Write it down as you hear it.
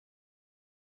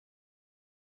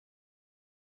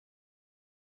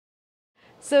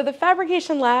So the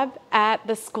Fabrication Lab at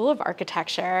the School of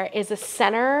Architecture is a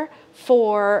center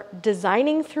for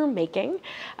designing through making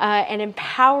and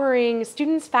empowering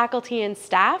students, faculty, and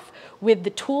staff with the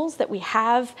tools that we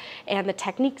have and the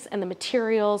techniques and the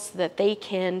materials so that they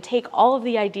can take all of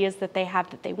the ideas that they have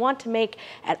that they want to make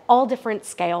at all different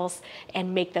scales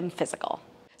and make them physical.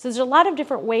 So there's a lot of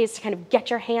different ways to kind of get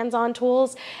your hands on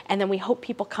tools, and then we hope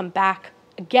people come back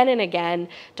again and again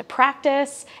to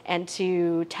practice and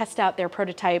to test out their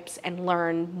prototypes and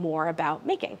learn more about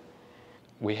making.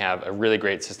 We have a really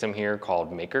great system here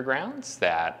called Maker Grounds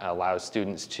that allows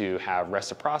students to have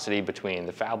reciprocity between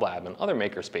the FabLab and other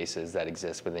maker spaces that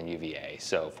exist within UVA.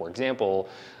 So for example,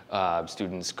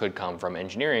 students could come from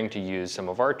engineering to use some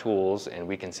of our tools, and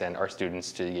we can send our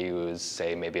students to use,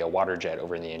 say, maybe a water jet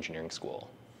over in the engineering school.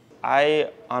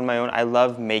 On my own, I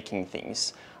love making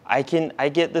things. I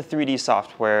get the 3D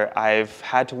software. I've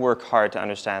had to work hard to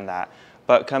understand that.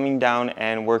 But coming down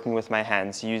and working with my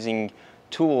hands, using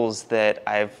tools that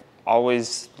I've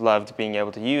always loved being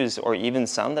able to use, or even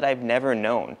some that I've never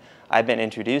known, I've been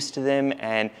introduced to them,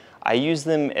 and I use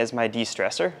them as my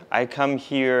de-stressor. I come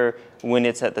here when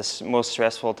it's at the most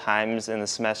stressful times in the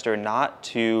semester, not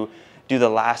to do the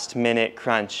last minute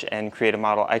crunch and create a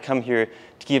model. I come here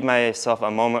to give myself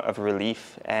a moment of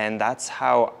relief, and that's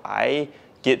how I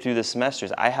get through the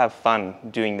semesters. I have fun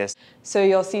doing this. So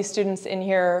you'll see students in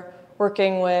here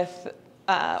working with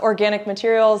organic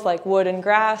materials like wood and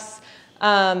grass,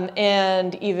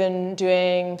 and even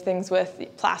doing things with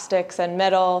plastics and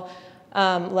metal,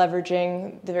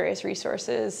 leveraging the various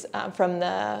resources from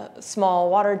the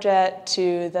small water jet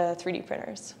to the 3D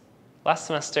printers. Last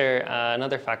semester,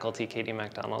 another faculty, Katie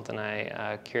MacDonald, and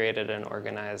I curated and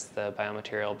organized the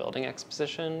Biomaterial Building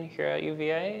Exposition here at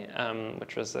UVA,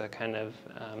 which was a kind of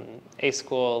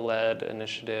A-school-led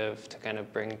initiative to kind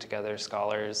of bring together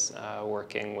scholars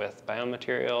working with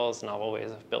biomaterials, novel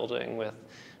ways of building with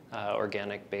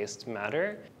organic-based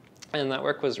matter. And that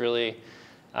work was really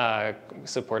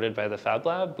supported by the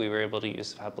FabLab. We were able to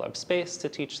use FabLab space to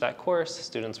teach that course.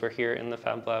 Students were here in the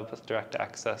FabLab with direct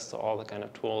access to all the kind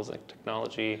of tools and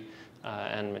technology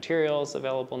and materials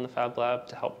available in the FabLab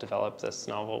to help develop this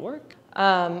novel work.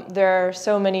 There are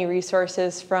so many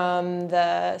resources from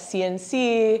the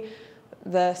CNC,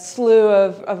 the slew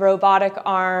of robotic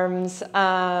arms,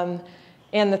 and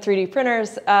the 3D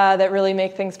printers that really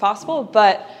make things possible.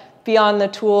 But beyond the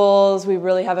tools, we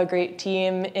really have a great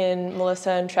team in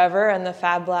Melissa and Trevor and the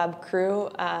FabLab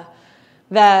crew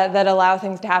that allow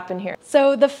things to happen here.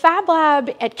 So the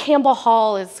FabLab at Campbell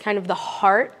Hall is kind of the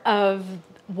heart of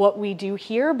what we do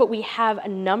here, but we have a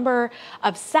number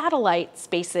of satellite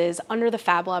spaces under the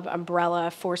FabLab umbrella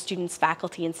for students,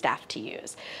 faculty, and staff to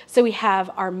use. So we have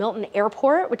our Milton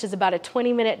Airport, which is about a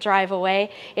 20-minute drive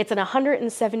away. It's an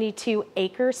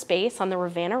 172-acre space on the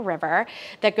Ravenna River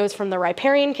that goes from the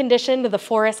riparian condition to the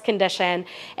forest condition,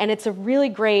 and it's a really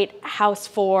great house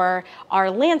for our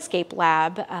landscape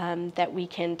lab that we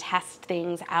can test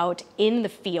things out in the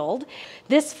field.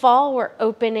 This fall, we're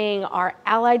opening our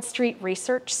Allied Street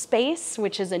Research space,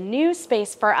 which is a new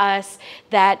space for us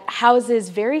that houses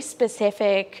very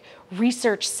specific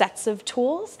research sets of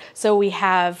tools. So we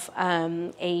have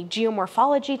a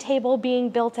geomorphology table being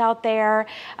built out there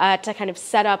to kind of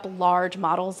set up large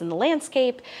models in the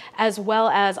landscape, as well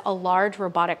as a large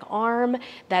robotic arm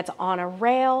that's on a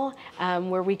rail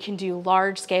where we can do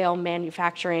large-scale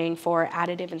manufacturing for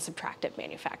additive and subtractive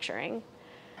manufacturing.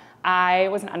 I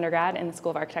was an undergrad in the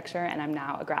School of Architecture, and I'm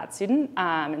now a grad student.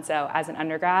 And so as an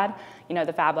undergrad,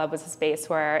 the FabLab was a space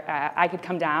where I could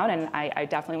come down, and I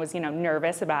definitely was,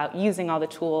 nervous about using all the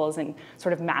tools and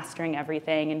sort of mastering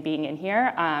everything and being in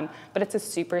here. But it's a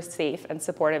super safe and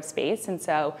supportive space. And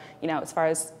so, as far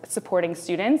as supporting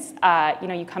students,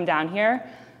 you come down here,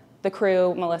 the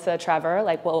crew, Melissa, Trevor,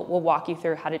 will walk you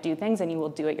through how to do things, and you will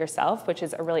do it yourself, which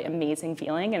is a really amazing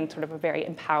feeling and sort of a very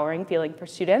empowering feeling for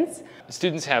students.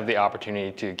 Students have the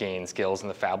opportunity to gain skills in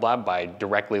the FabLab by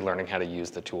directly learning how to use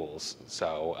the tools.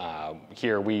 So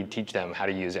here we teach them how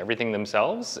to use everything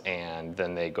themselves, and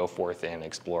then they go forth and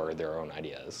explore their own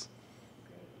ideas.